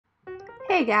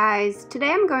Hey guys, today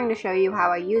I'm going to show you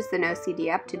how I use the nOCD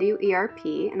app to do ERP,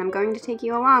 and I'm going to take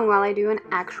you along while I do an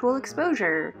actual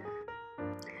exposure.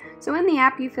 So in the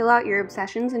app you fill out your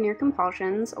obsessions and your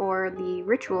compulsions, or the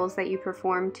rituals that you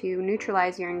perform to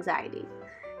neutralize your anxiety.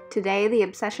 Today the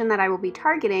obsession that I will be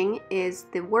targeting is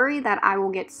the worry that I will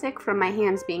get sick from my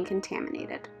hands being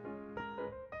contaminated.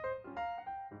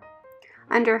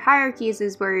 Under hierarchies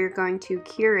is where you're going to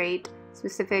curate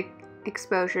specific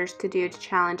exposures to do to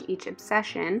challenge each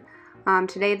obsession.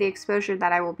 Today the exposure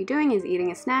that I will be doing is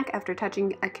eating a snack after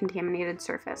touching a contaminated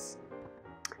surface.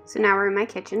 So now we're in my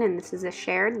kitchen, and this is a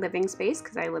shared living space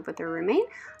because I live with a roommate,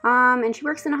 and she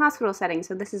works in a hospital setting,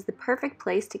 so this is the perfect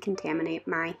place to contaminate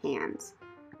my hands.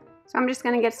 So I'm just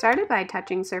going to get started by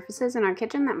touching surfaces in our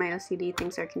kitchen that my OCD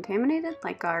thinks are contaminated,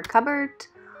 like our cupboard,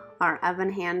 our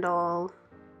oven handle,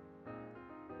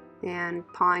 and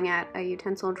pawing at a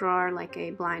utensil drawer like a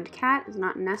blind cat is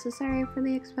not necessary for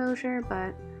the exposure,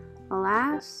 but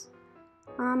alas.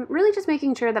 Really just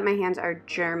making sure that my hands are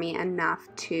germy enough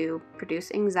to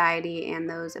produce anxiety and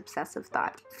those obsessive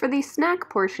thoughts. For the snack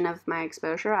portion of my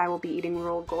exposure, I will be eating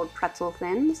rolled gold pretzel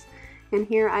thins. And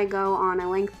here I go on a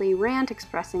lengthy rant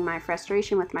expressing my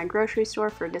frustration with my grocery store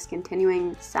for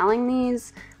discontinuing selling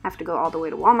these. I have to go all the way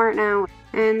to Walmart now.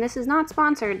 And this is not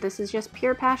sponsored, this is just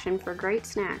pure passion for great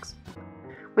snacks.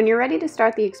 When you're ready to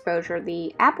start the exposure,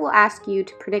 the app will ask you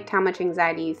to predict how much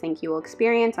anxiety you think you will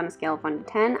experience on a scale of 1 to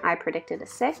 10. I predicted a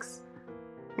 6.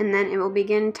 And then it will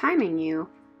begin timing you.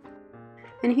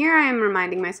 And here I am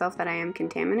reminding myself that I am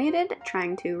contaminated,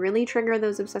 trying to really trigger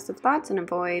those obsessive thoughts and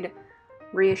avoid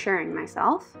reassuring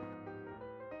myself.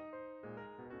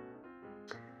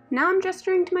 Now I'm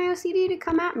gesturing to my OCD to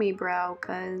come at me, bro,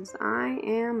 because I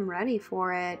am ready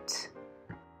for it.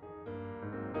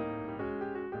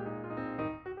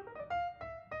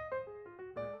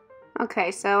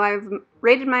 Okay, so I've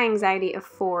rated my anxiety a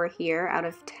 4 here out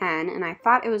of 10, and I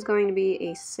thought it was going to be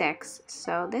a 6,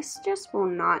 so this just will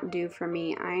not do for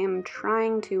me. I am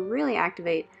trying to really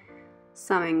activate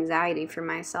some anxiety for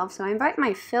myself, so I invite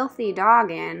my filthy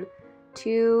dog in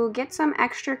to get some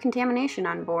extra contamination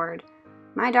on board.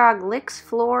 My dog licks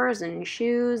floors and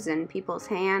shoes and people's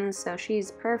hands, so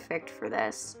she's perfect for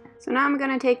this. So now I'm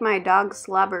gonna take my dog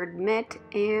slobbered mitt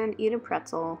and eat a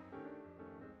pretzel.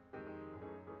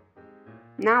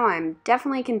 Now I'm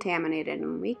definitely contaminated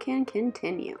and we can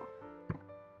continue.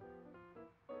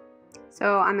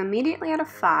 So I'm immediately at a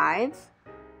 5,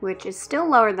 which is still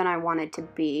lower than I wanted to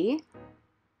be.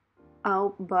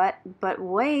 Oh, but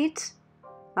wait.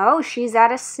 Oh, she's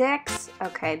at a 6.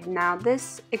 Okay, now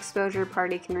this exposure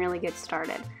party can really get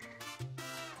started.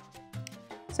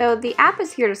 So the app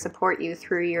is here to support you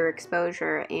through your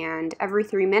exposure, and every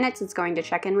 3 minutes it's going to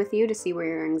check in with you to see where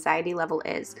your anxiety level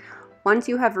is. Once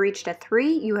you have reached a 3,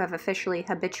 you have officially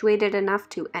habituated enough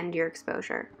to end your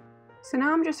exposure. So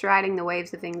now I'm just riding the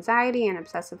waves of anxiety and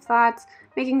obsessive thoughts,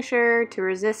 making sure to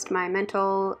resist my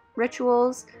mental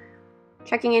rituals,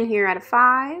 checking in here at a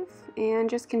 5, and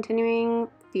just continuing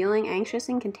feeling anxious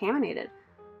and contaminated.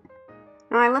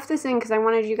 Now I left this in because I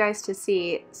wanted you guys to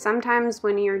see, sometimes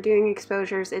when you're doing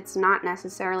exposures, it's not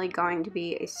necessarily going to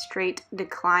be a straight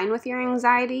decline with your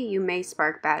anxiety. You may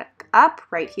spark back up.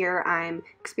 Right here I'm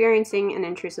experiencing an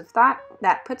intrusive thought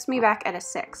that puts me back at a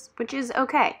 6, which is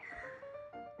okay.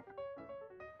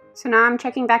 So now I'm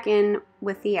checking back in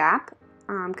with the app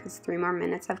because 3 more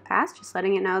minutes have passed, just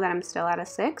letting it know that I'm still at a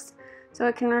 6 so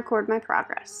it can record my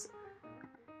progress.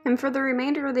 And for the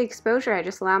remainder of the exposure, I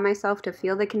just allow myself to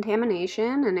feel the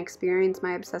contamination and experience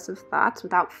my obsessive thoughts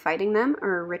without fighting them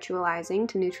or ritualizing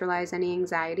to neutralize any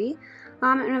anxiety.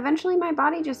 And eventually my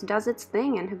body just does its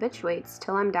thing and habituates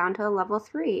till I'm down to a level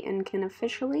 3 and can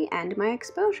officially end my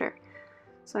exposure.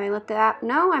 So I let the app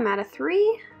know I'm at a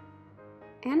 3,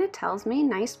 and it tells me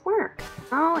nice work.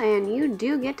 Oh, and you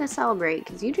do get to celebrate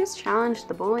because you just challenged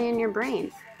the bully in your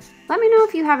brain. Let me know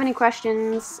if you have any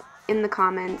questions in the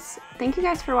comments. Thank you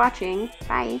guys for watching.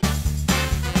 Bye.